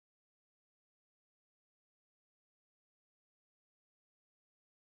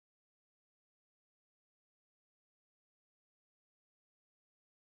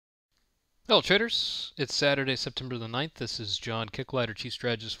Hello traders, it's Saturday, September the 9th. This is John Kicklighter, Chief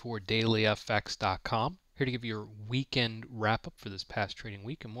Strategist for dailyfx.com. Here to give you your weekend wrap-up for this past trading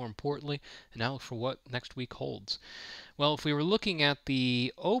week, and more importantly, an outlook for what next week holds. Well, if we were looking at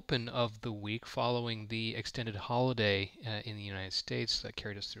the open of the week following the extended holiday in the United States that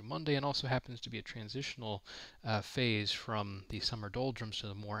carried us through Monday, and also happens to be a transitional phase from the summer doldrums to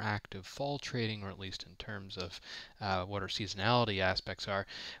the more active fall trading, or at least in terms of what our seasonality aspects are,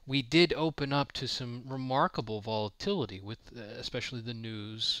 we did open up to some remarkable volatility with especially the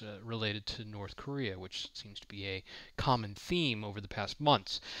news related to North Korea, which seems to be a common theme over the past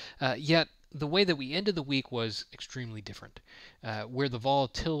months. Yet the way that we ended the week was extremely different. Where the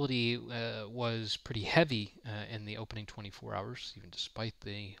volatility was pretty heavy in the opening 24 hours, even despite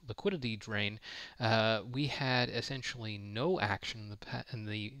the liquidity drain, we had essentially no action in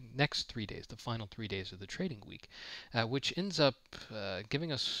the next 3 days, the final 3 days of the trading week, which ends up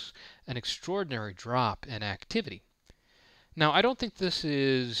giving us an extraordinary drop in activity. Now, I don't think this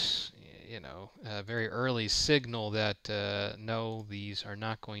is, a very early signal that no, these are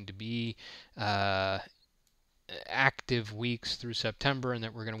not going to be uh, active weeks through September, and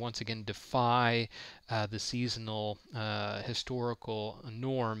that we're going to once again defy the seasonal historical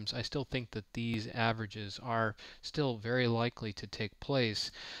norms. I still think that these averages are still very likely to take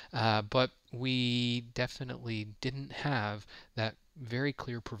place, but we definitely didn't have that very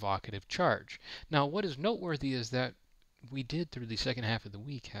clear provocative charge. Now, what is noteworthy is that we did, through the second half of the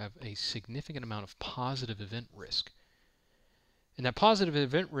week, have a significant amount of positive event risk. And that positive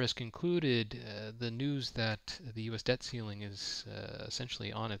event risk included the news that the U.S. debt ceiling is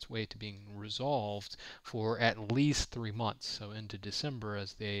essentially on its way to being resolved for at least 3 months, so into December,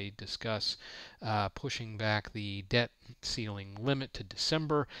 as they discuss pushing back the debt ceiling limit to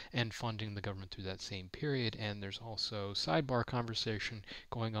December and funding the government through that same period. And there's also sidebar conversation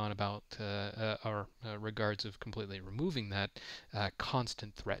going on about our regards of completely removing that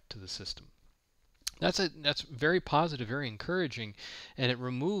constant threat to the system. That's very positive, very encouraging, and it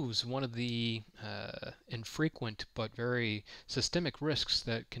removes one of the infrequent but very systemic risks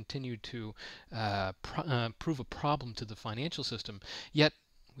that continue to prove a problem to the financial system. Yet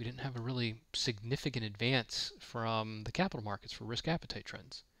we didn't have a really significant advance from the capital markets for risk appetite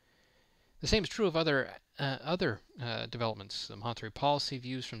trends. The same is true of other developments. The monetary policy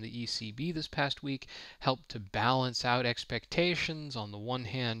views from the ECB this past week helped to balance out expectations. On the one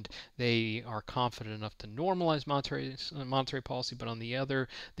hand, they are confident enough to normalize monetary policy, but on the other,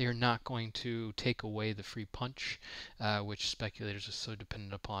 they are not going to take away the free punch, which speculators are so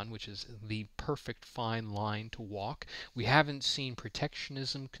dependent upon, which is the perfect fine line to walk. We haven't seen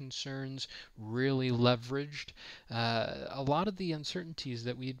protectionism concerns really leveraged. A lot of the uncertainties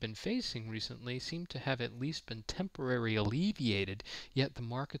that we had been facing recently seem to have at least been temporarily alleviated, yet the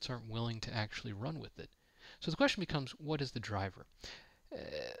markets aren't willing to actually run with it. So the question becomes, what is the driver?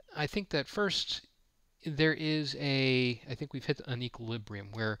 I think that first, I think we've hit an equilibrium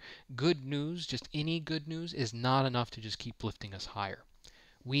where good news, just any good news, is not enough to just keep lifting us higher.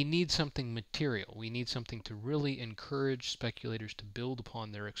 We need something material. We need something to really encourage speculators to build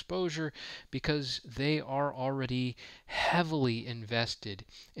upon their exposure, because they are already heavily invested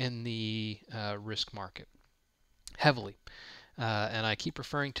in the risk market. Heavily. And I keep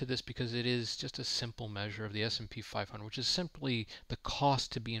referring to this because it is just a simple measure of the S&P 500, which is simply the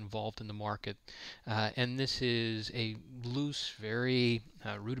cost to be involved in the market. And this is a loose, very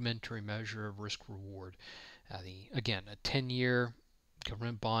rudimentary measure of risk reward. Again, a 10-year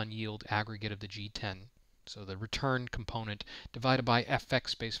government bond yield aggregate of the G10. So the return component divided by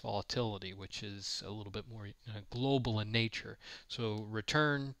FX-based volatility, which is a little bit more global in nature. So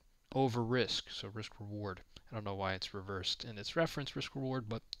return over risk, so risk reward. I don't know why it's reversed in its reference risk reward,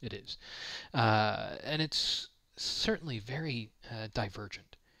 but it is. And it's certainly very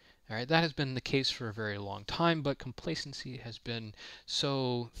divergent. All right, that has been the case for a very long time, but complacency has been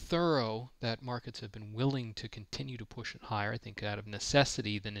so thorough that markets have been willing to continue to push it higher, I think out of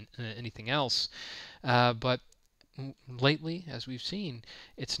necessity than anything else. But lately, as we've seen,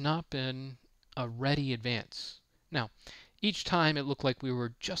 it's not been a ready advance. Now, each time it looked like we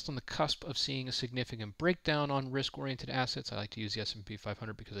were just on the cusp of seeing a significant breakdown on risk-oriented assets. I like to use the S&P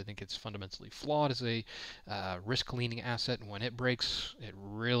 500 because I think it's fundamentally flawed as a risk-leaning asset, and when it breaks, it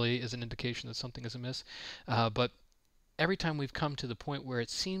really is an indication that something is amiss. But every time we've come to the point where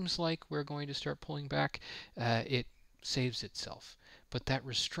it seems like we're going to start pulling back, it saves itself. But that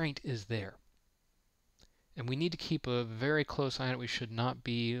restraint is there. And we need to keep a very close eye on it. We should not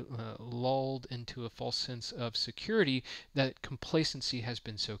be lulled into a false sense of security that complacency has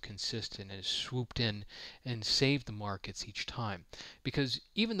been so consistent and has swooped in and saved the markets each time. Because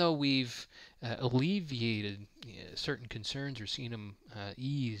even though we've alleviated certain concerns or seen them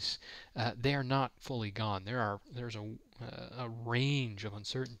ease, they are not fully gone. There's a range of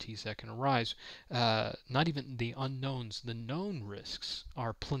uncertainties that can arise. Not even the unknowns, the known risks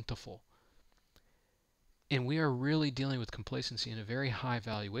are plentiful. And we are really dealing with complacency and a very high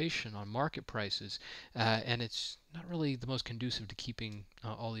valuation on market prices, and it's not really the most conducive to keeping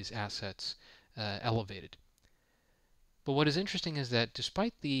all these assets elevated. But what is interesting is that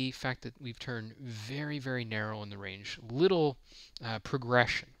despite the fact that we've turned very, very narrow in the range, little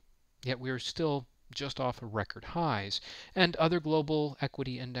progression, yet we're still just off of record highs. And other global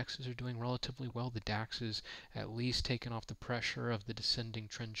equity indexes are doing relatively well. The DAX is at least taken off the pressure of the descending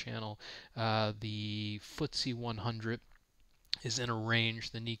trend channel. The FTSE 100 is in a range.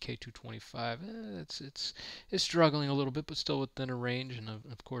 The Nikkei 225, it's struggling a little bit, but still within a range. And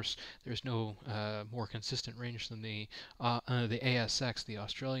of course, there's no more consistent range than the ASX, the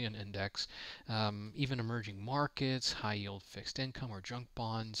Australian index. Even emerging markets, high yield fixed income or junk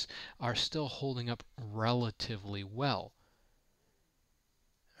bonds are still holding up relatively well.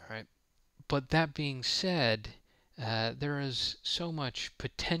 All right, but that being said, there is so much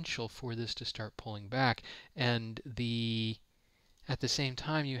potential for this to start pulling back, and at the same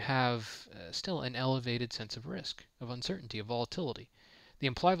time, you have still an elevated sense of risk, of uncertainty, of volatility. The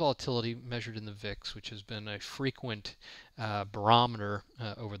implied volatility measured in the VIX, which has been a frequent barometer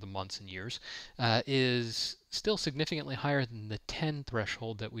over the months and years, is still significantly higher than the 10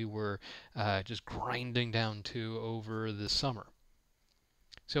 threshold that we were just grinding down to over the summer.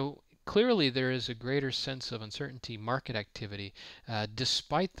 So clearly there is a greater sense of uncertainty, market activity,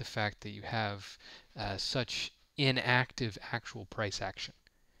 despite the fact that you have such inactive actual price action.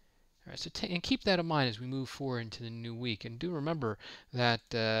 All right, so and keep that in mind as we move forward into the new week. And do remember that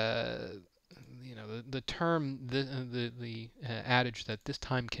the term, the adage that this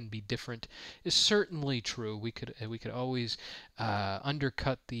time can be different is certainly true. We could always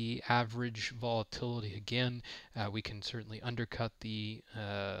undercut the average volatility again. We can certainly undercut the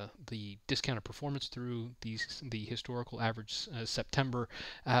discounted performance through the historical average September,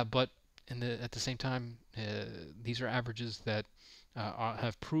 but at the same time, these are averages that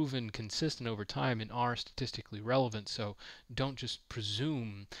have proven consistent over time and are statistically relevant. So don't just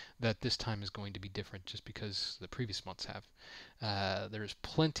presume that this time is going to be different just because the previous months have. There's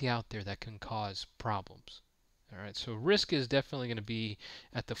plenty out there that can cause problems. All right, so risk is definitely going to be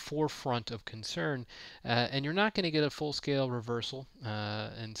at the forefront of concern, and you're not going to get a full-scale reversal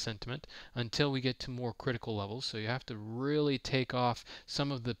in sentiment until we get to more critical levels. So you have to really take off some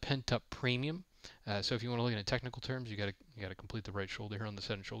of the pent-up premium. So if you want to look at technical terms, you got to complete the right shoulder here on the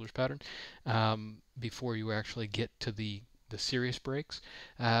head and shoulders pattern before you actually get to the serious breaks.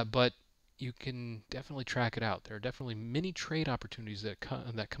 But you can definitely track it out. There are definitely many trade opportunities that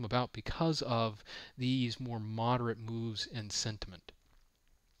come about because of these more moderate moves in sentiment.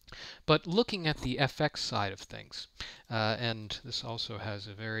 But looking at the FX side of things, and this also has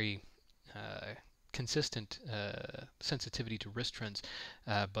a very consistent sensitivity to risk trends,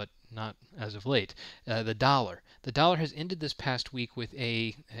 but not as of late. The dollar. The dollar has ended this past week with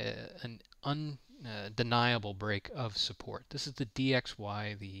an undeniable break of support. This is the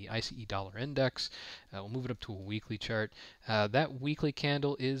DXY, the ICE dollar index. We'll move it up to a weekly chart. That weekly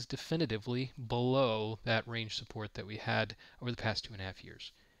candle is definitively below that range support that we had over the past 2.5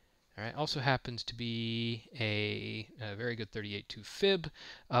 years. All right, also happens to be a very good 38.2 fib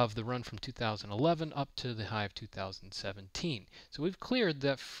of the run from 2011 up to the high of 2017. So we've cleared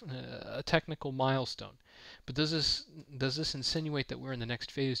that a technical milestone. But does this insinuate that we're in the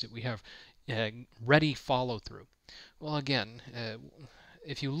next phase, that we have ready follow-through? Well, again,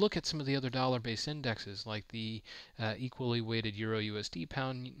 if you look at some of the other dollar-based indexes, like the equally weighted Euro USD,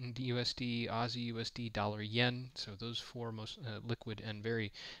 Pound USD, Aussie USD, Dollar Yen, so those four most liquid and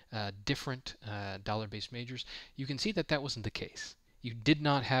very different dollar-based majors, you can see that that wasn't the case. You did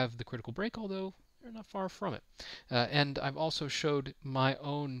not have the critical break, although you're not far from it. And I've also showed my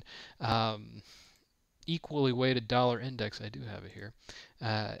own equally weighted dollar index. I do have it here.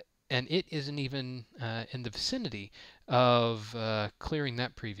 And it isn't even in the vicinity of clearing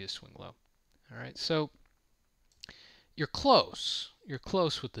that previous swing low. All right, so you're close. You're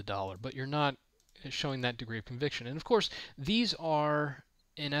close with the dollar, but you're not showing that degree of conviction. And of course, these are,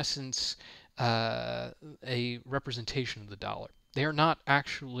 in essence, a representation of the dollar. They are not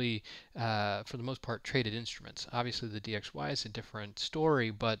actually, for the most part, traded instruments. Obviously, the DXY is a different story,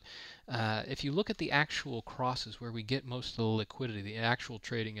 but if you look at the actual crosses where we get most of the liquidity, the actual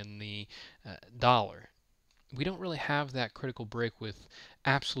trading in the dollar, we don't really have that critical break with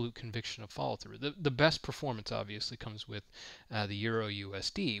absolute conviction of follow through. The best performance obviously comes with the Euro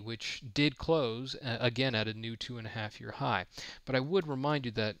USD, which did close again at a new 2.5-year high. But I would remind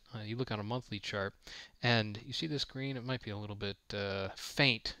you that you look on a monthly chart and you see this green, it might be a little bit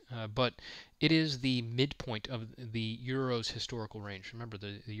faint, but it is the midpoint of the Euro's historical range. Remember,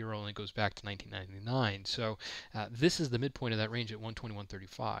 the Euro only goes back to 1999, so this is the midpoint of that range at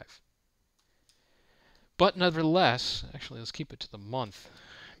 121.35. But nevertheless, actually, let's keep it to the month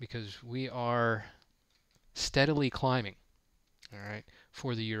because we are steadily climbing, all right,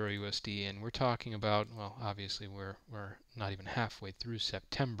 for the Euro USD, and we're talking about, well, obviously we're not even halfway through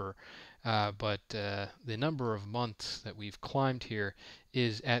September, but the number of months that we've climbed here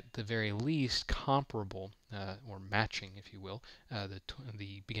is at the very least comparable or matching, if you will,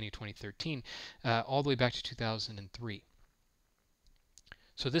 the beginning of 2013 all the way back to 2003.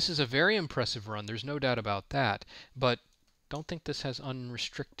 So this is a very impressive run, there's no doubt about that, but don't think this has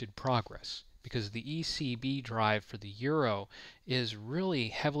unrestricted progress because the ECB drive for the euro is really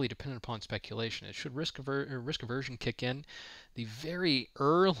heavily dependent upon speculation. It should risk aversion kick in. The very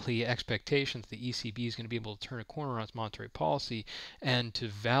early expectations the ECB is going to be able to turn a corner on its monetary policy and to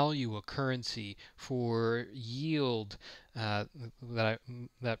value a currency for yield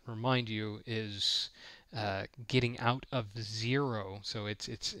that remind you is getting out of zero, so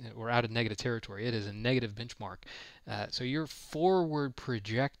we're out of negative territory. It is a negative benchmark. So you're forward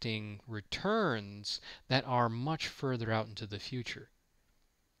projecting returns that are much further out into the future.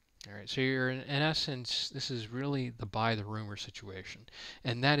 All right, so you're in essence, this is really the buy the rumor situation,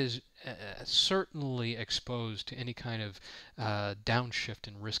 and that is certainly exposed to any kind of downshift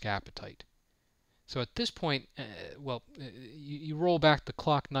in risk appetite. So at this point, you roll back the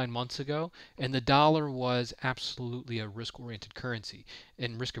clock 9 months ago, and the dollar was absolutely a risk-oriented currency.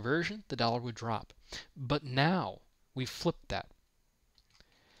 In risk aversion, the dollar would drop. But now, we've flipped that.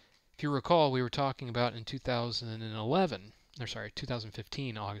 If you recall, we were talking about in 2011, or sorry,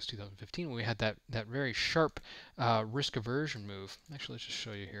 2015, August 2015, when we had that very sharp risk aversion move. Actually, let's just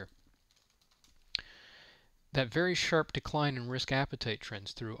show you here. That very sharp decline in risk appetite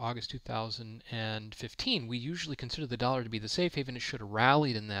trends through August 2015, we usually consider the dollar to be the safe haven. It should have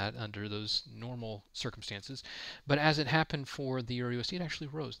rallied in that under those normal circumstances. But as it happened for the Euro USD, it actually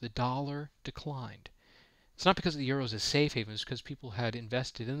rose. The dollar declined. It's not because the euro is a safe haven. It's because people had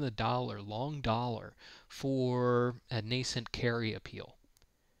invested in the dollar, long dollar, for a nascent carry appeal,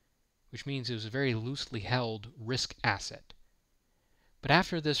 which means it was a very loosely held risk asset. But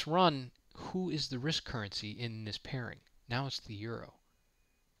after this run, who is the risk currency in this pairing? Now it's the euro.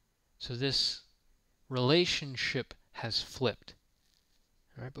 So this relationship has flipped.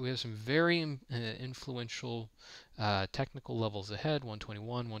 All right, but we have some very influential technical levels ahead,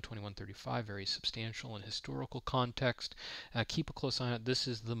 121, 121.35, very substantial in historical context. Keep a close eye on it. This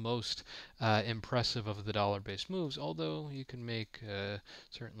is the most impressive of the dollar-based moves, although you can make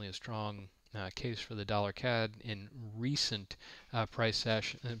certainly a strong case for the dollar CAD in recent price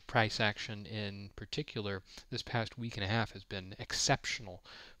action in particular. This past week and a half has been exceptional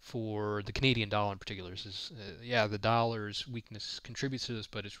for the Canadian dollar in particular. This is, the dollar's weakness contributes to this,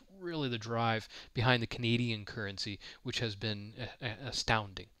 but it's really the drive behind the Canadian currency which has been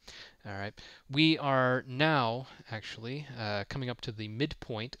astounding. All right, we are now actually coming up to the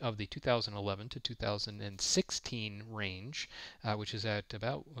midpoint of the 2011 to 2016 range, which is at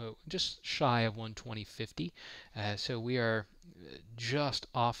about just shy of 120.50. So we are just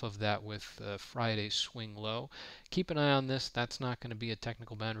off of that with Friday's swing low. Keep an eye on this. That's not going to be a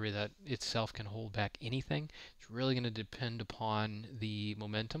technical boundary that itself can hold back anything. It's really going to depend upon the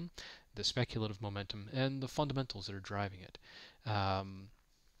momentum, the speculative momentum, and the fundamentals that are driving it.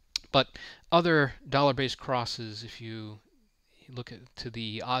 But other dollar-based crosses, if you look to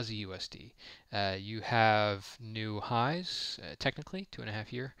the Aussie USD, you have new highs, technically,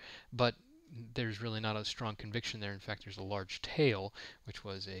 2.5-year, but there's really not a strong conviction there. In fact, there's a large tail, which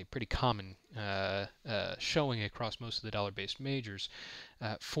was a pretty common showing across most of the dollar-based majors.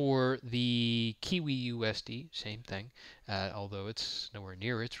 For the Kiwi USD, same thing, although it's nowhere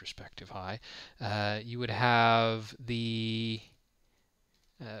near its respective high. You would have the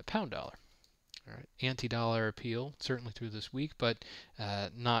pound dollar. All right, anti-dollar appeal certainly through this week, but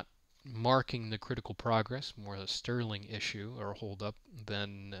not marking the critical progress, more a sterling issue or a hold-up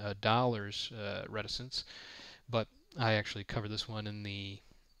than dollar's reticence. But I actually covered this one in the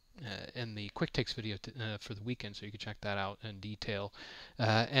in the quick takes video for the weekend, so you can check that out in detail.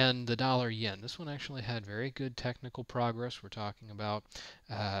 And the dollar yen. This one actually had very good technical progress. We're talking about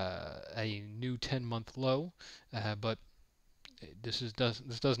a new 10-month low, but this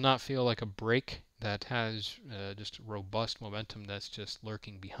does not feel like a break that has just robust momentum that's just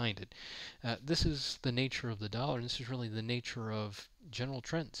lurking behind it. This is the nature of the dollar, and this is really the nature of general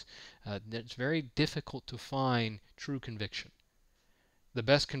trends. It's very difficult to find true conviction. The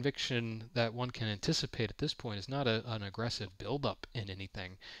best conviction that one can anticipate at this point is not an aggressive buildup in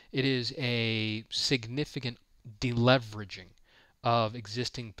anything. It is a significant deleveraging of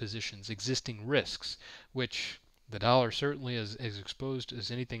existing positions, existing risks, which the dollar certainly is exposed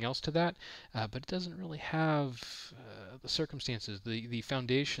as anything else to that, but it doesn't really have the circumstances, the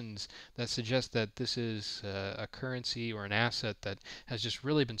foundations that suggest that this is a currency or an asset that has just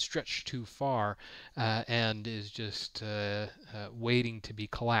really been stretched too far and is just waiting to be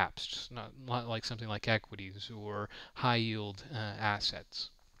collapsed, not like something like equities or high yield assets.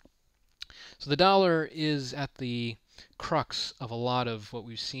 So the dollar is at the crux of a lot of what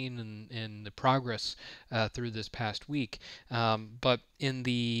we've seen in the progress through this past week. But in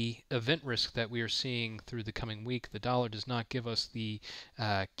the event risk that we are seeing through the coming week, the dollar does not give us the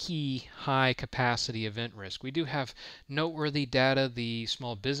key high capacity event risk. We do have noteworthy data, the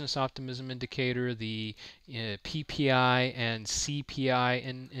small business optimism indicator, the PPI and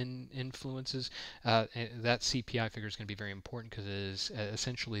CPI influences. That CPI figure is going to be very important because it is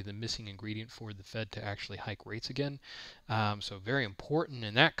essentially the missing ingredient for the Fed to actually hike rates again. So very important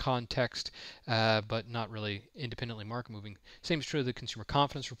in that context, but not really independently market moving. Same is true of the consumer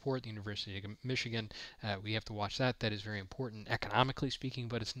confidence report, the University of Michigan. We have to watch that. That is very important economically speaking,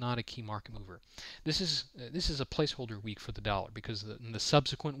 but it's not a key market mover. This is a placeholder week for the dollar because in the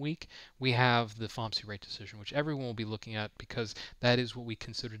subsequent week we have the FOMC rate decision, which everyone will be looking at because that is what we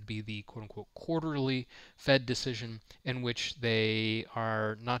consider to be the quote-unquote quarterly Fed decision in which they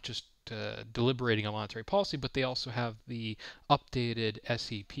are not just deliberating on monetary policy, but they also have the updated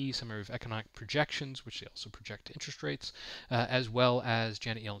SEP, Summary of Economic Projections, which they also project interest rates, as well as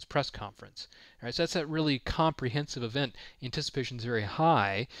Janet Yellen's press conference. All right, so that's a really comprehensive event. Anticipation is very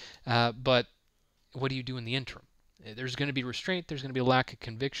high, but what do you do in the interim? There's going to be restraint. There's going to be a lack of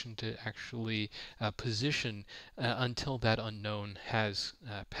conviction to actually position until that unknown has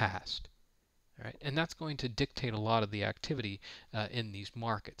passed. All right, and that's going to dictate a lot of the activity in these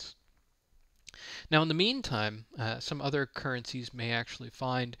markets. Now, in the meantime, some other currencies may actually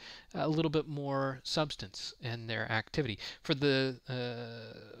find a little bit more substance in their activity. For the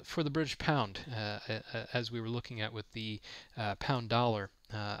British pound, as we were looking at with the pound dollar,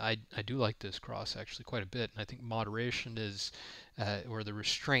 I do like this cross actually quite a bit, and I think moderation is, or the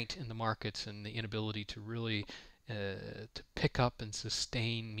restraint in the markets and the inability to really to pick up and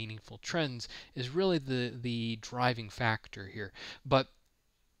sustain meaningful trends is really the driving factor here. But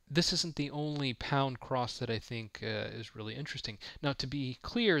this isn't the only pound cross that I think is really interesting. Now, to be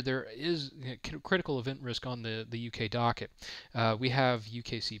clear, there is critical event risk on the UK docket. We have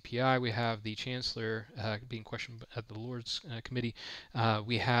UK CPI, we have the Chancellor being questioned at the Lords Committee,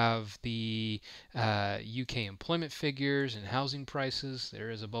 we have the UK employment figures and housing prices.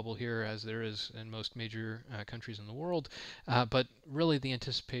 There is a bubble here, as there is in most major countries in the world, but really the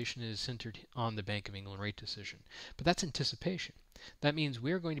anticipation is centered on the Bank of England rate decision. But that's anticipation. That means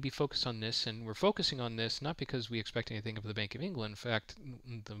we're going to be focused on this, and we're focusing on this not because we expect anything of the Bank of England. In fact,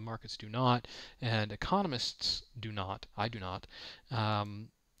 the markets do not, and economists do not. I do not.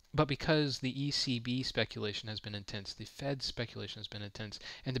 But because the ECB speculation has been intense, the Fed speculation has been intense,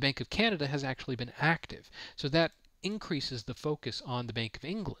 and the Bank of Canada has actually been active. So that increases the focus on the Bank of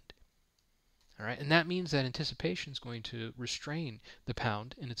England. All right, and that means that anticipation is going to restrain the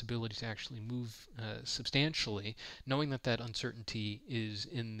pound in its ability to actually move substantially, knowing that that uncertainty is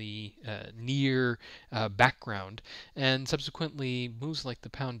in the near background, and subsequently moves like the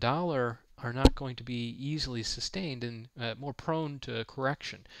pound dollar are not going to be easily sustained and more prone to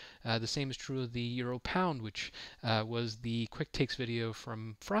correction. The same is true of the euro pound, which was the quick takes video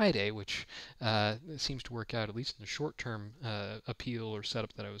from Friday, which seems to work out at least in the short term appeal or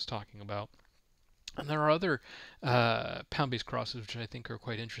setup that I was talking about. And there are other pound-based crosses which I think are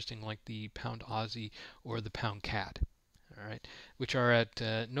quite interesting, like the pound Aussie or the pound CAD, all right, which are at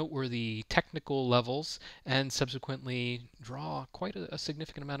noteworthy technical levels and subsequently draw quite a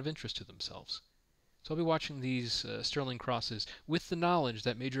significant amount of interest to themselves. So I'll be watching these sterling crosses with the knowledge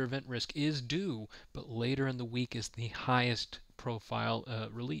that major event risk is due, but later in the week is the highest profile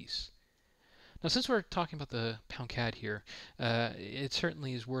release. Now, since we're talking about the pound CAD here, it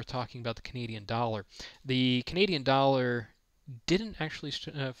certainly is worth talking about the Canadian dollar. The Canadian dollar didn't actually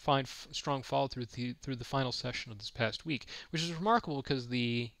find strong follow through through the final session of this past week, which is remarkable because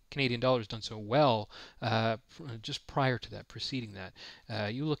the Canadian dollar has done so well just prior to that, preceding that.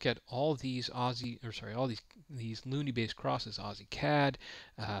 You look at all these all these loonie-based crosses: Aussie CAD,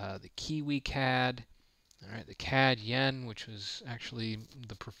 the Kiwi CAD. All right, the CAD yen, which was actually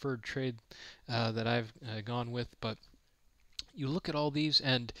the preferred trade that I've gone with, but you look at all these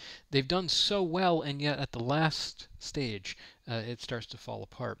and they've done so well, and yet at the last stage it starts to fall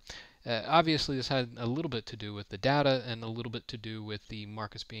apart. Obviously, this had a little bit to do with the data and a little bit to do with the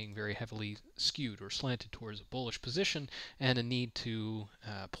markets being very heavily skewed or slanted towards a bullish position and a need to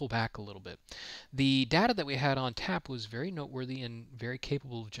pull back a little bit. The data that we had on tap was very noteworthy and very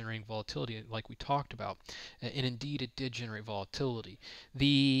capable of generating volatility, like we talked about. And indeed, it did generate volatility.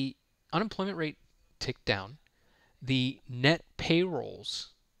 The unemployment rate ticked down. The net payrolls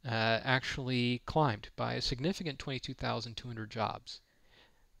actually climbed by a significant 22,200 jobs.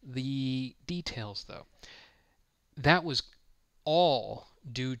 The details, though, that was all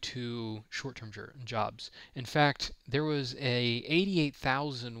due to short-term jobs. In fact, there was a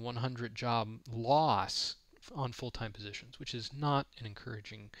 88,100 job loss on full-time positions, which is not an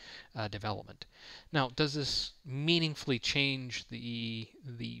encouraging development. Now, does this meaningfully change the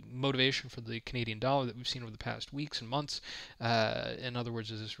motivation for the Canadian dollar that we've seen over the past weeks and months? In other words,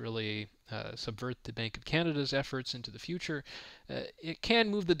 does this really subvert the Bank of Canada's efforts into the future? It can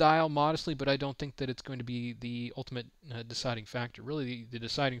move the dial modestly, but I don't think that it's going to be the ultimate deciding factor. Really, the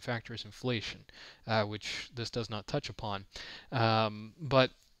deciding factor is inflation, which this does not touch upon.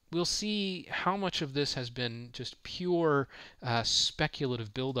 But we'll see how much of this has been just pure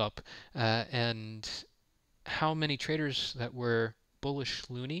speculative buildup and how many traders that were bullish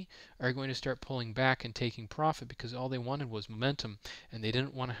loony are going to start pulling back and taking profit because all they wanted was momentum and they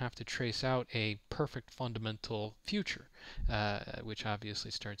didn't want to have to trace out a perfect fundamental future, which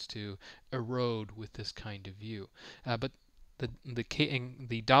obviously starts to erode with this kind of view. But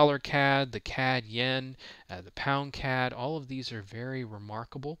the dollar CAD, the CAD yen, the pound CAD, all of these are very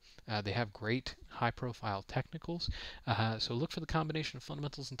remarkable. They have great high-profile technicals. So look for the combination of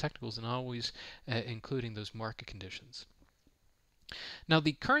fundamentals and technicals, and always including those market conditions. Now,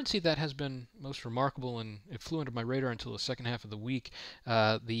 the currency that has been most remarkable, and it flew under my radar until the second half of the week,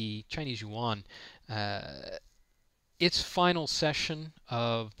 the Chinese yuan. Its final session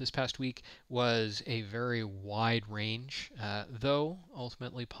of this past week was a very wide range, though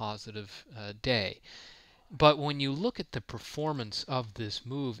ultimately positive day. But when you look at the performance of this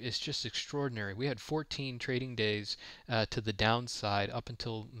move, it's just extraordinary. We had 14 trading days to the downside up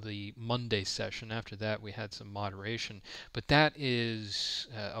until the Monday session. After that, we had some moderation. But that is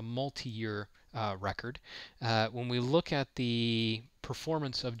a multi-year record. When we look at the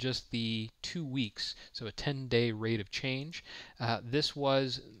performance of just the 2 weeks, so a 10-day rate of change, this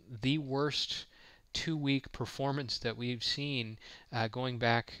was the worst 2-week performance that we've seen going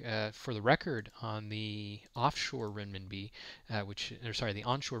back for the record on the offshore renminbi, the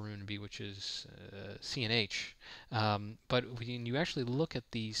onshore renminbi, which is CNH. But when you actually look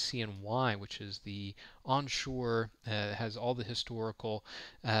at the CNY, which is the onshore, has all the historical,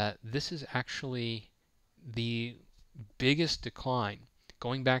 this is actually the biggest decline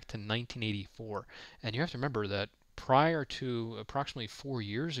going back to 1984. And you have to remember that prior to approximately 4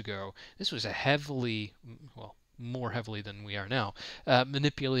 years ago, this was a heavily, well, more heavily than we are now,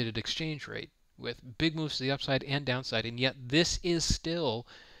 manipulated exchange rate with big moves to the upside and downside, and yet this is still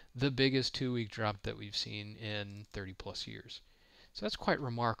the biggest 2-week drop that we've seen in 30 plus years. So that's quite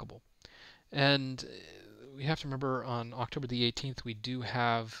remarkable. And we have to remember on October the 18th, we do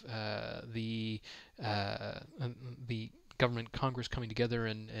have the government, Congress coming together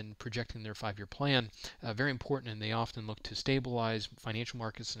and projecting their 5-year plan. Very important, and they often look to stabilize financial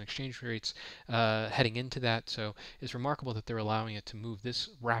markets and exchange rates heading into that. So it's remarkable that they're allowing it to move this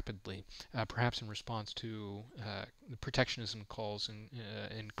rapidly, perhaps in response to the protectionism calls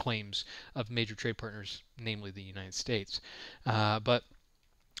and claims of major trade partners, namely the United States. But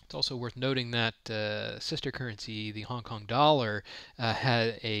it's also worth noting that sister currency, the Hong Kong dollar,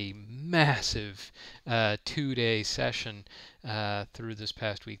 had a massive 2-day session through this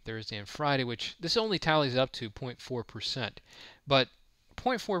past week, Thursday and Friday, which this only tallies up to 0.4%. But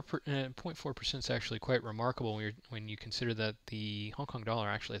 0.4% is actually quite remarkable when you consider that the Hong Kong dollar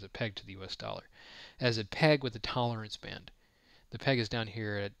actually has a peg to the US dollar. It has a peg with a tolerance band. The peg is down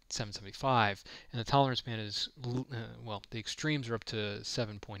here at 775, and the tolerance band is, well, the extremes are up to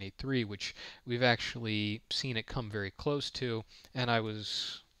 7.83, which we've actually seen it come very close to, and I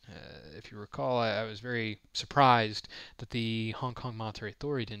was If you recall, I was very surprised that the Hong Kong Monetary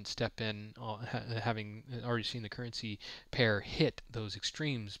Authority didn't step in, having already seen the currency pair hit those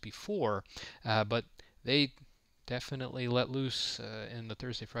extremes before, but they definitely let loose in the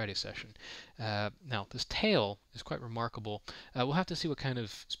Thursday-Friday session. Now, this tail is quite remarkable. We'll have to see what kind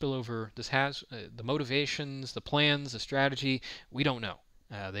of spillover this has. The motivations, the plans, the strategy, we don't know.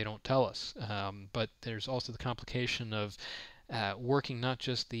 They don't tell us. But there's also the complication of working not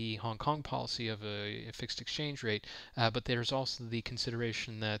just the Hong Kong policy of a fixed exchange rate, but there's also the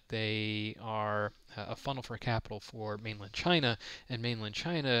consideration that they are a funnel for capital for mainland China, and mainland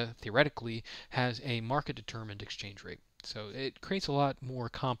China theoretically has a market-determined exchange rate. So it creates a lot more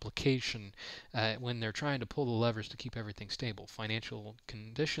complication when they're trying to pull the levers to keep everything stable. Financial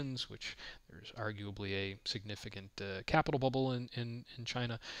conditions, which there's arguably a significant capital bubble in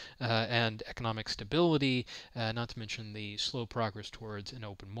China, and economic stability, not to mention the slow progress towards an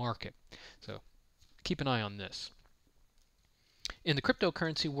open market. So keep an eye on this. In the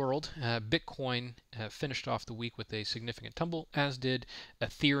cryptocurrency world, Bitcoin finished off the week with a significant tumble, as did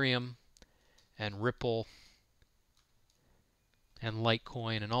Ethereum and Ripple and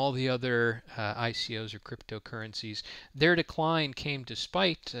Litecoin and all the other ICOs or cryptocurrencies. Their decline came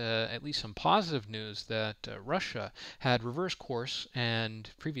despite at least some positive news that Russia had reversed course, and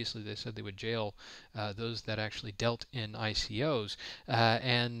previously they said they would jail those that actually dealt in ICOs,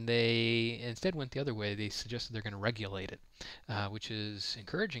 and they instead went the other way. They suggested they're going to regulate it, which is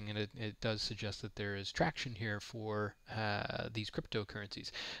encouraging, and it does suggest that there is traction here for these cryptocurrencies.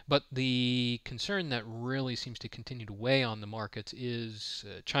 But the concern that really seems to continue to weigh on the markets is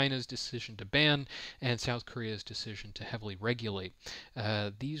China's decision to ban and South Korea's decision to heavily regulate.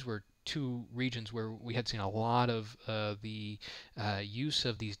 These were two regions where we had seen a lot of the use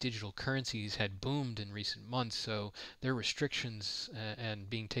of these digital currencies had boomed in recent months, so their restrictions and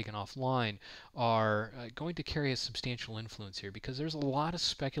being taken offline are going to carry a substantial influence here, because there's a lot of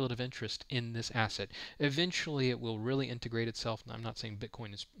speculative interest in this asset. Eventually it will really integrate itself, and I'm not saying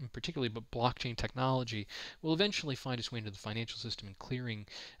Bitcoin is particularly, but blockchain technology will eventually find its way into the financial system and clearing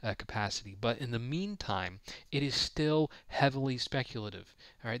capacity. But in the meantime, it is still heavily speculative.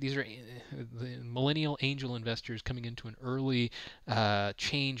 All right, these are the millennial angel investors coming into an early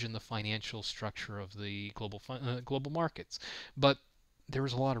change in the financial structure of the global markets. But there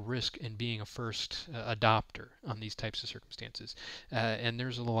was a lot of risk in being a first adopter on these types of circumstances. And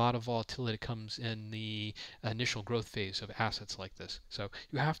there's a lot of volatility that comes in the initial growth phase of assets like this. So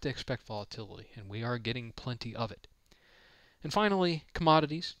you have to expect volatility, and we are getting plenty of it. And finally,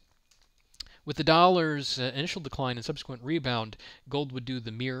 commodities. With the dollar's initial decline and subsequent rebound, gold would do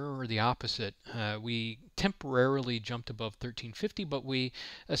the mirror or the opposite. We temporarily jumped above 1350, but we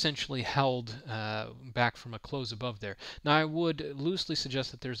essentially held back from a close above there. Now, I would loosely suggest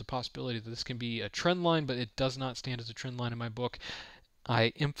that there's a possibility that this can be a trend line, but it does not stand as a trend line in my book.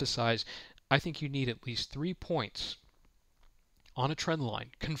 I emphasize, I think you need at least 3 points on a trend line,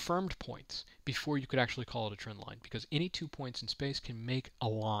 confirmed points, before you could actually call it a trend line, because any 2 points in space can make a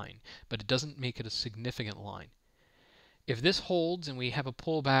line, but it doesn't make it a significant line. If this holds and we have a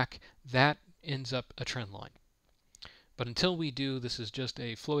pullback, that ends up a trend line. But until we do, this is just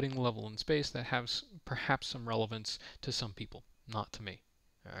a floating level in space that has perhaps some relevance to some people, not to me.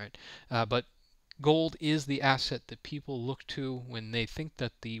 All right, but gold is the asset that people look to when they think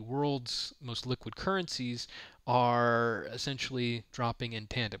that the world's most liquid currencies are essentially dropping in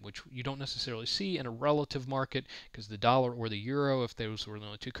tandem, which you don't necessarily see in a relative market, because the dollar or the euro, if those were the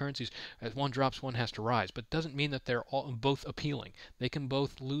only two currencies, as one drops, one has to rise. But it doesn't mean that they're both appealing. They can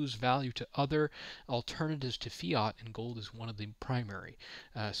both lose value to other alternatives to fiat, and gold is one of the primary.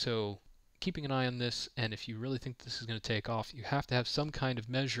 So keeping an eye on this, and if you really think this is going to take off, you have to have some kind of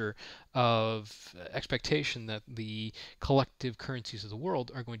measure of expectation that the collective currencies of the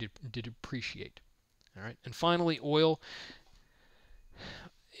world are going to depreciate. All right, and finally, oil.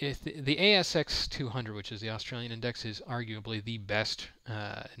 If the ASX 200, which is the Australian index, is arguably the best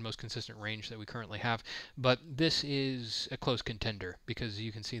and most consistent range that we currently have, but this is a close contender, because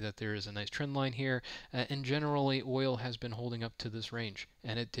you can see that there is a nice trend line here, and generally oil has been holding up to this range,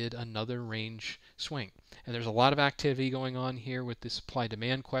 and it did another range swing. And there's a lot of activity going on here with the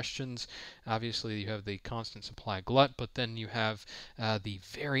supply-demand questions. Obviously, you have the constant supply glut, but then you have the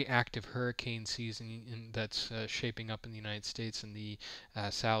very active hurricane season that's shaping up in the United States and the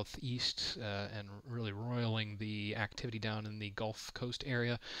southeast, and really roiling the activity down in the Gulf Coast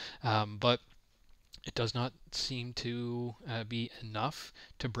area. But it does not seem to be enough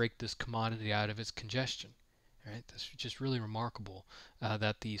to break this commodity out of its congestion. All right, that's just really remarkable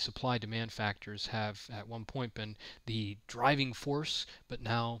that the supply-demand factors have at one point been the driving force, but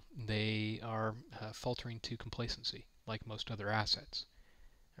now they are faltering to complacency, like most other assets.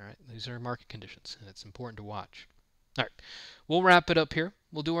 All right, these are market conditions, and it's important to watch. All right, we'll wrap it up here.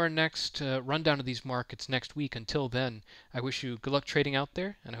 We'll do our next rundown of these markets next week. Until then, I wish you good luck trading out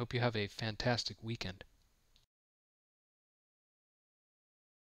there, and I hope you have a fantastic weekend.